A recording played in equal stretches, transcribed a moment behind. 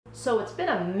So it's been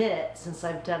a minute since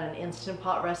I've done an Instant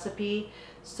Pot recipe,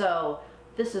 so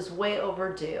this is way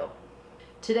overdue.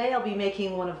 Today I'll be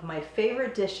making one of my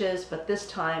favorite dishes, but this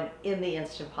time in the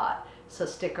Instant Pot, so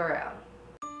stick around.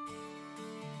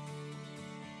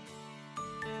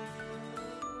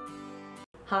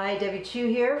 Hi, Debbie Chu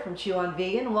here from Chew on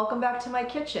Vegan. Welcome back to my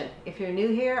kitchen. If you're new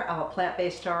here, I'm a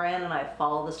plant-based RN and I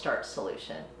follow the Starch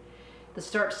Solution. The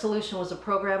Starch Solution was a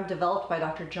program developed by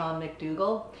Dr. John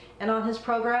McDougall, and on his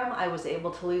program I was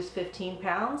able to lose 15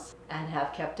 pounds and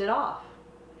have kept it off.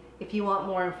 If you want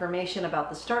more information about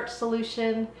the Starch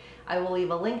Solution, I will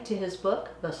leave a link to his book,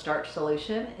 The Starch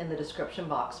Solution, in the description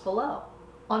box below.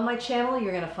 On my channel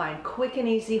you're going to find quick and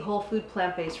easy whole food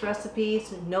plant-based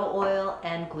recipes, no oil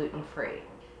and gluten-free.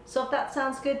 So if that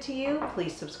sounds good to you,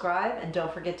 please subscribe and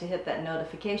don't forget to hit that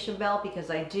notification bell because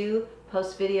I do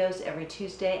post videos every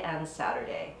Tuesday and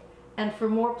Saturday. And for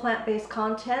more plant-based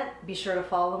content, be sure to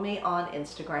follow me on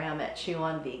Instagram at Chew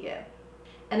on Vegan.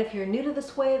 And if you're new to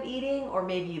this way of eating, or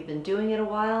maybe you've been doing it a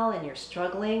while and you're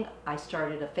struggling, I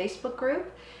started a Facebook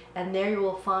group, and there you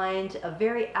will find a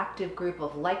very active group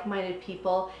of like-minded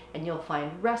people, and you'll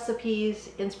find recipes,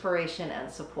 inspiration,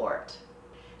 and support.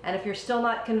 And if you're still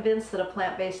not convinced that a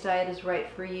plant-based diet is right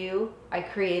for you, I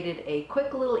created a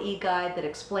quick little e-guide that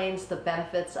explains the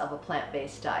benefits of a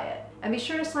plant-based diet. And be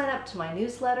sure to sign up to my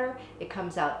newsletter. It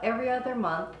comes out every other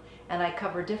month, and I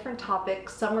cover different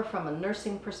topics. Some are from a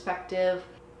nursing perspective.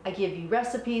 I give you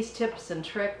recipes, tips, and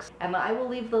tricks, and I will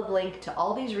leave the link to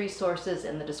all these resources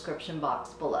in the description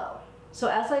box below. So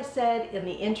as I said in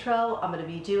the intro, I'm going to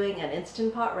be doing an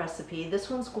Instant Pot recipe.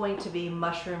 This one's going to be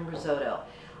mushroom risotto.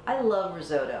 I love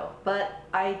risotto, but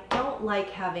I don't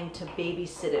like having to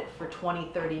babysit it for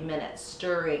 20-30 minutes,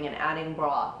 stirring and adding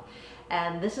broth.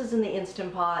 And this is in the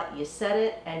Instant Pot. You set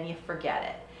it and you forget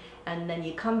it. And then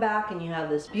you come back and you have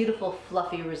this beautiful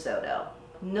fluffy risotto.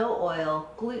 No oil,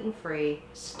 gluten-free,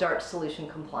 Starch Solution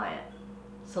compliant.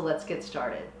 So let's get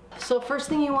started. So first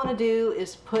thing you want to do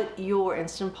is put your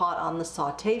Instant Pot on the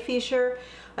saute feature.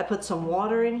 I put some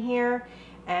water in here,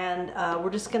 and we're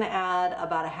just going to add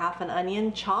about ½ an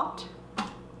onion chopped.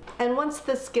 And once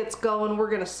this gets going, we're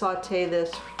going to saute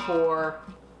this for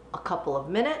a couple of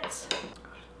minutes.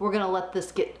 We're going to let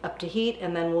this get up to heat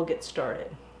and then we'll get started.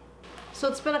 So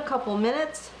it's been a couple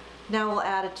minutes. Now we'll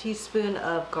add a teaspoon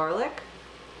of garlic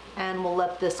and we'll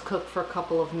let this cook for a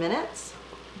couple of minutes.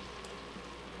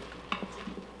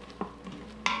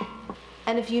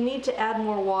 And if you need to add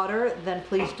more water, then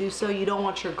please do so. You don't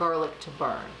want your garlic to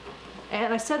burn.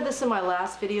 And I said this in my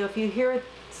last video, if you hear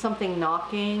something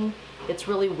knocking, it's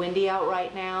really windy out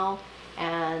right now,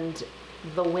 and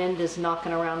the wind is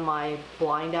knocking around my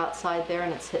blind outside there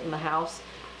and it's hitting the house.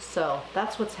 So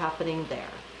that's what's happening there.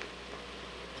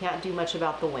 Can't do much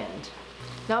about the wind.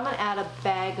 Now I'm going to add a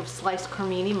bag of sliced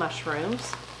crimini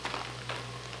mushrooms.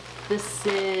 This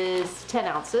is 10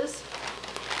 ounces.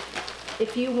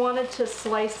 If you wanted to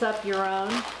slice up your own,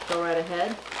 go right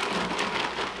ahead.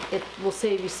 It will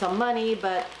save you some money,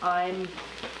 but I'm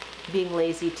being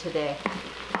lazy today.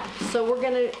 So we're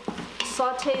going to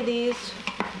saute these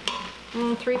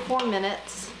 3-4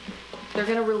 minutes. They're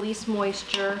going to release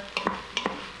moisture,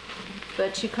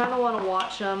 but you kind of want to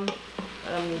watch them,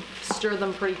 stir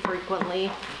them pretty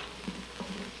frequently.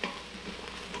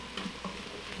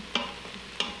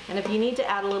 And if you need to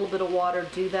add a little bit of water,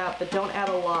 do that, but don't add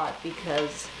a lot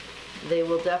because they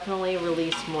will definitely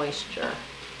release moisture.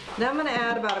 Now I'm going to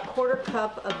add about a ¼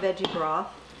 cup of veggie broth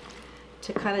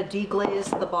to kind of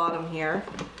deglaze the bottom here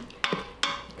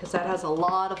because that has a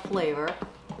lot of flavor.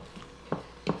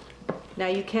 Now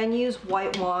you can use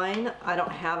white wine. I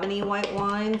don't have any white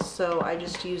wine, so I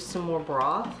just use some more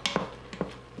broth,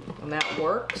 and that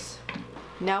works.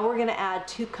 Now we're going to add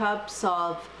 2 cups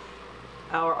of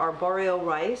our Arborio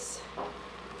rice.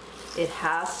 It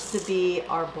has to be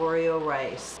Arborio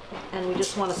rice. And we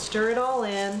just want to stir it all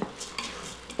in.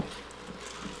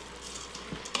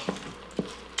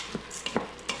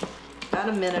 About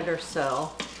a minute or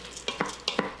so.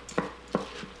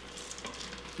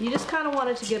 You just kind of want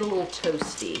it to get a little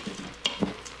toasty.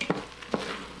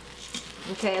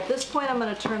 Okay, at this point I'm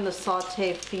going to turn the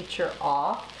saute feature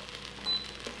off.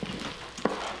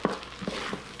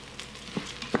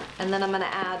 And then I'm going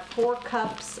to add 4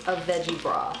 cups of veggie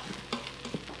broth.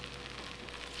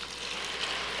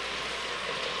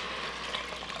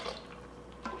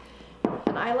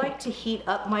 And I like to heat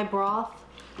up my broth.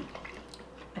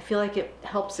 I feel like it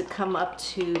helps it come up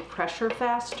to pressure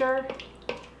faster.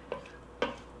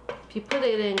 If you put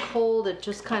it in cold, it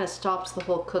just kind of stops the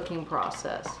whole cooking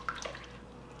process.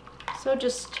 So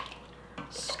just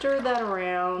stir that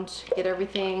around, get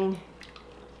everything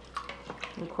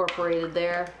incorporated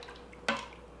there.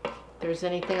 If there's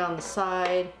anything on the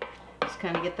side, just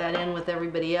kind of get that in with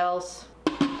everybody else.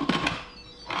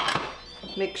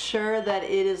 Make sure that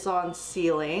it is on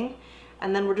sealing,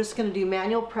 and then we're just going to do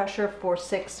manual pressure for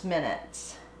 6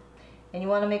 minutes. And you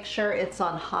want to make sure it's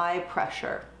on high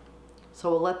pressure.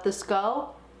 So we'll let this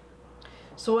go.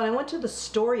 So when I went to the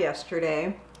store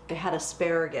yesterday, they had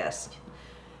asparagus.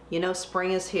 You know,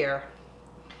 spring is here.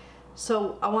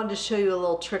 So I wanted to show you a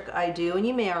little trick I do, and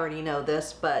you may already know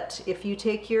this, but if you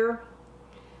take your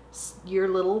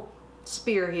little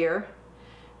spear here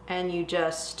and you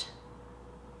just,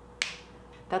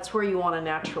 that's where you want to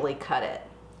naturally cut it.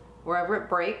 Wherever it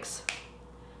breaks,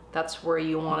 that's where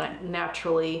you want to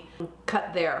naturally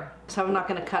cut there. So I'm not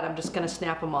going to cut, I'm just going to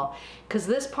snap them all. Because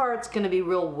this part's going to be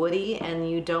real woody and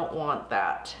you don't want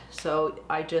that. So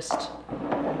I just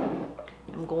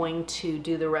am going to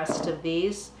do the rest of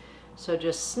these. So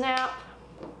just snap.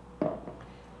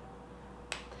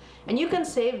 And you can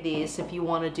save these if you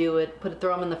want to do it.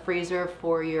 Throw them in the freezer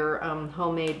for your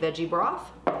homemade veggie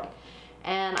broth.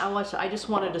 And I just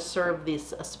wanted to serve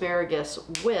this asparagus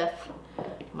with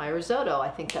my risotto. I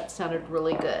think that sounded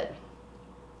really good.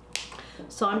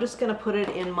 So I'm just going to put it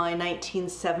in my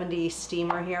 1970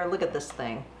 steamer here. Look at this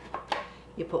thing.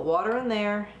 You put water in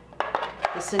there,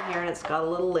 this in here, and it's got a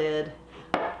little lid.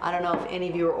 I don't know if any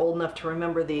of you are old enough to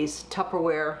remember these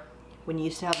Tupperware, when you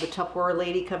used to have the Tupperware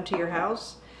lady come to your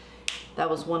house. That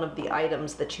was one of the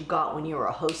items that you got when you were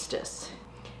a hostess.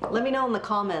 Let me know in the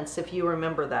comments if you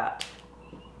remember that.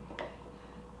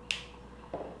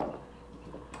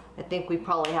 I think we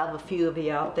probably have a few of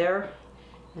you out there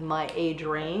in my age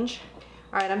range.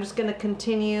 All right, I'm just gonna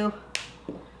continue.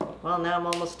 Well, now I'm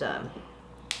almost done.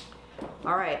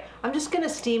 All right, I'm just gonna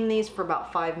steam these for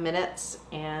about 5 minutes,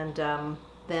 and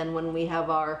then when we have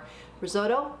our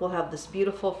risotto, we'll have this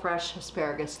beautiful fresh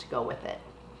asparagus to go with it.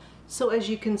 So as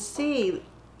you can see,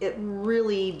 it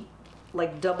really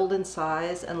like doubled in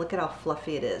size, and look at how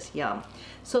fluffy it is. Yum.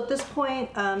 So at this point,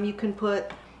 you can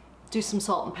do some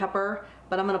salt and pepper,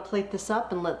 but I'm gonna plate this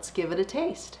up and let's give it a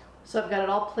taste. So I've got it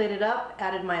all plated up,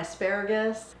 added my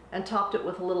asparagus, and topped it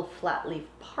with a little flat leaf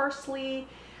parsley.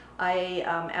 I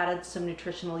added some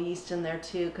nutritional yeast in there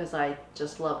too, because I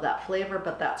just love that flavor,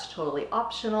 but that's totally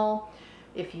optional.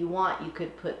 If you want, you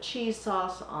could put cheese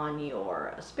sauce on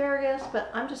your asparagus, but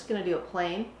I'm just gonna do it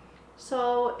plain.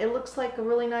 So it looks like a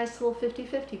really nice little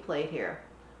 50-50 plate here.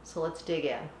 So let's dig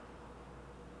in.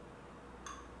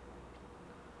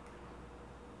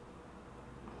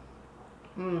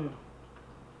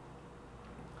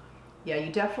 Yeah,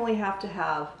 you definitely have to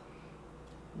have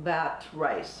that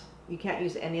rice. You can't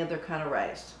use any other kind of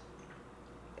rice.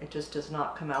 It just does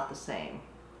not come out the same.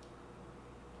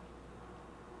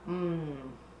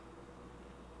 And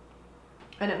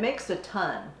it makes a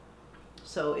ton.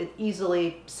 So it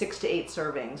easily 6 to 8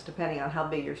 servings, depending on how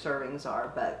big your servings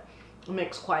are, but it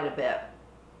makes quite a bit.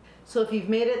 So if you've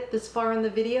made it this far in the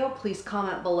video, please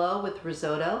comment below with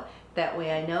risotto. That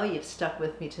way I know you've stuck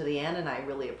with me to the end, and I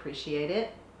really appreciate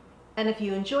it. And if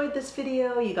you enjoyed this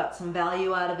video, you got some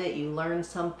value out of it, you learned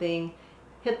something,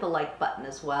 hit the like button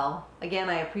as well. Again,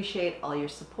 I appreciate all your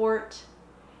support.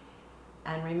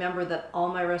 And remember that all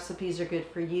my recipes are good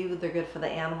for you, they're good for the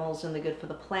animals, and they're good for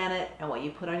the planet, and what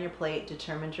you put on your plate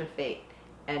determines your fate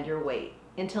and your weight.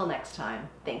 Until next time,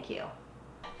 thank you.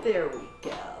 There we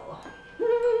go.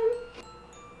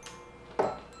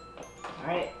 All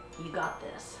right, you got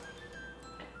this.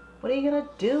 What are you gonna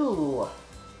do?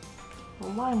 Well,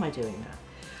 why am I doing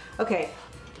that? Okay,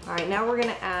 all right, now we're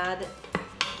gonna add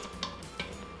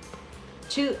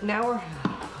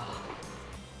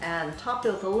and topped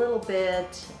it with a little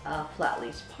bit of flat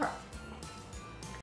leaf